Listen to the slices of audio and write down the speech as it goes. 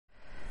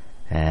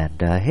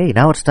And hey,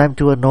 now it's time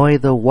to annoy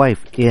the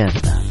wife in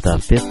The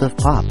Fifth of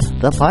Pop,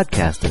 the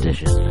podcast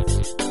edition.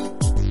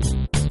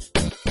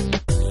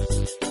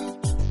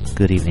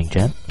 Good evening,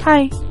 Jen.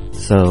 Hi.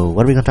 So,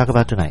 what are we going to talk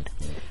about tonight?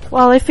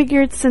 Well, I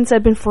figured since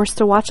I've been forced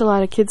to watch a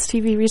lot of kids'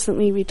 TV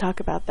recently, we'd talk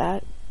about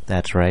that.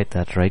 That's right.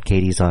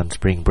 Katie's on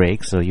spring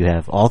break, so you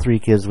have all three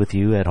kids with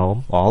you at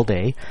home all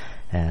day,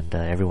 and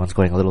everyone's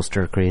going a little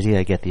stir-crazy.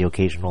 I get the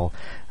occasional,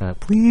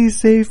 please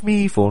save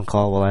me phone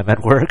call while I'm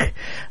at work.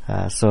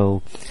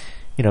 So,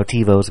 you know,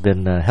 TiVo's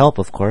been a help,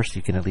 of course.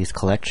 You can at least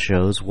collect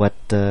shows.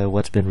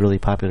 What's been really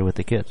popular with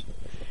the kids?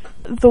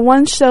 The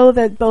one show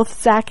that both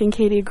Zach and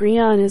Katie agree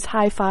on is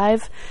High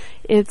Five.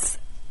 It's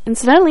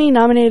incidentally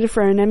nominated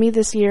for an Emmy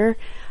this year.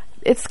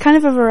 It's kind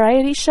of a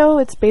variety show.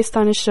 It's based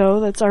on a show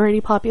that's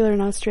already popular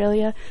in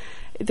Australia.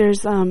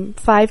 There's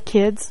 5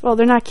 kids. Well,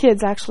 they're not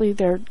kids, actually.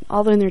 They're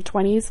all in their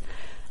 20s.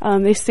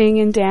 They sing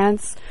and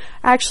dance.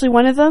 Actually,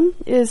 one of them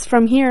is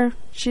from here.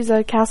 She's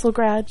a Castle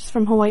grad. She's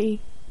from Hawaii.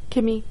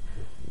 Kimmy.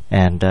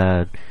 And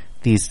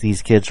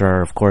these kids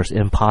are, of course,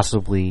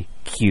 impossibly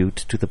cute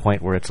to the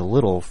point where it's a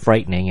little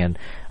frightening, and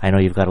I know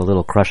you've got a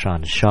little crush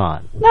on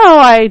Sean. No,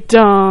 I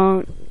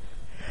don't.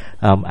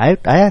 I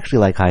actually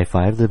like High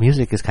Five. The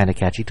music is kind of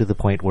catchy to the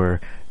point where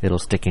it'll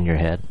stick in your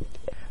head.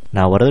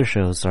 Now, what other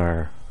shows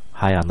are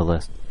high on the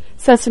list?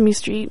 Sesame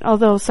Street,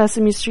 although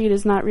Sesame Street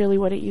is not really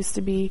what it used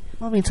to be.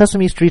 Well, I mean,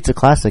 Sesame Street's a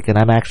classic, and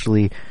I'm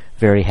actually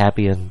very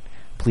happy and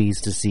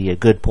pleased to see a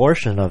good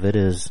portion of it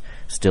is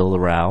still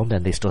around,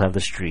 and they still have the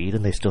street,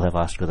 and they still have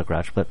Oscar the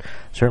Grouch, but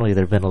certainly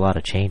there have been a lot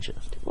of changes.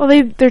 Well,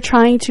 they're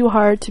trying too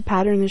hard to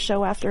pattern the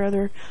show after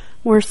other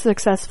more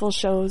successful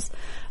shows.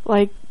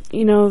 Like,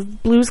 you know,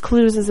 Blue's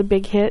Clues is a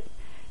big hit,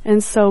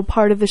 and so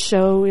part of the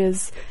show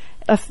is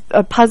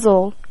a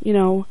puzzle, you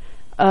know,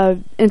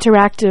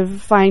 interactive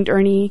Find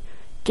Ernie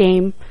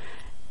game.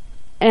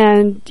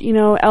 And, you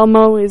know,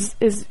 Elmo is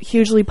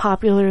hugely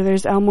popular.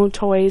 There's Elmo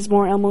toys,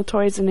 more Elmo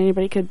toys than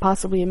anybody could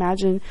possibly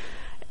imagine.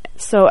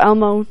 So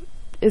Elmo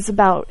is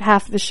about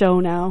half the show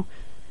now.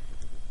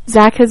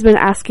 Zach has been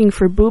asking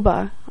for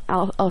Booba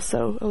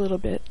also a little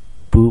bit.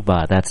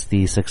 Booba, that's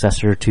the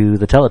successor to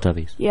the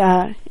Teletubbies.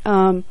 Yeah,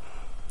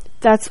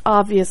 that's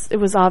obvious. It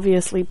was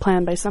obviously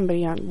planned by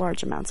somebody on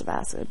large amounts of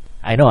acid.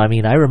 I know. I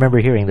mean, I remember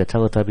hearing that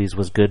Teletubbies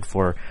was good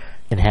for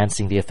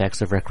enhancing the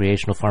effects of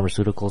recreational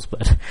pharmaceuticals,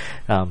 but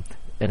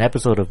an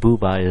episode of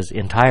Booba is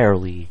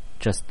entirely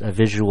just a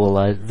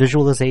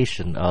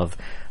visualization of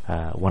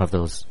one of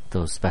those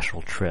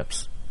special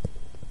trips.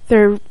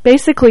 They're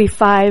basically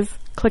 5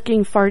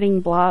 clicking,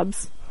 farting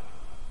blobs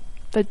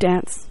that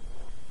dance.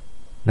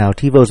 Now,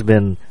 TiVo's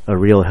been a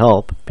real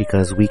help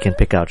because we can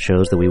pick out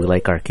shows that we would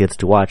like our kids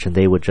to watch, and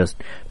they would just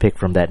pick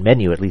from that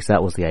menu. At least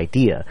that was the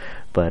idea.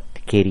 But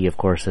Katie, of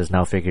course, has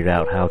now figured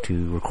out how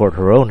to record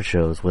her own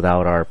shows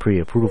without our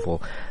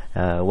pre-approval.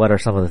 What are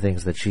some of the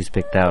things that she's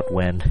picked out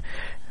when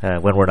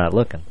we're not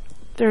looking?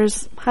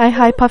 There's Hi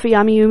Hi Puffy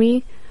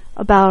Amiyumi,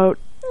 about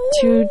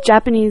 2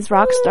 Japanese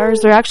rock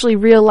stars. They're actually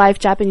real-life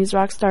Japanese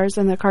rock stars,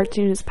 and the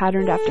cartoon is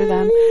patterned after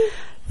them.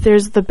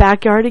 There's The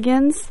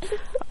Backyardigans,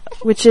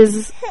 which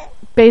is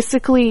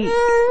basically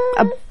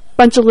a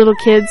bunch of little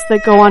kids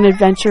that go on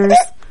adventures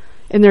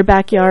in their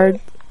backyard.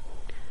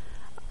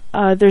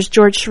 There's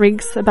George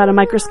Shrinks, about a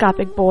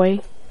microscopic boy.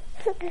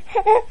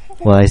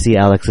 Well, I see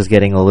Alex is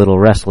getting a little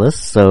restless,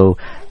 so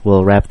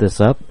we'll wrap this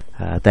up.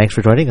 Thanks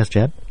for joining us,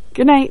 Jen.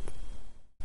 Good night.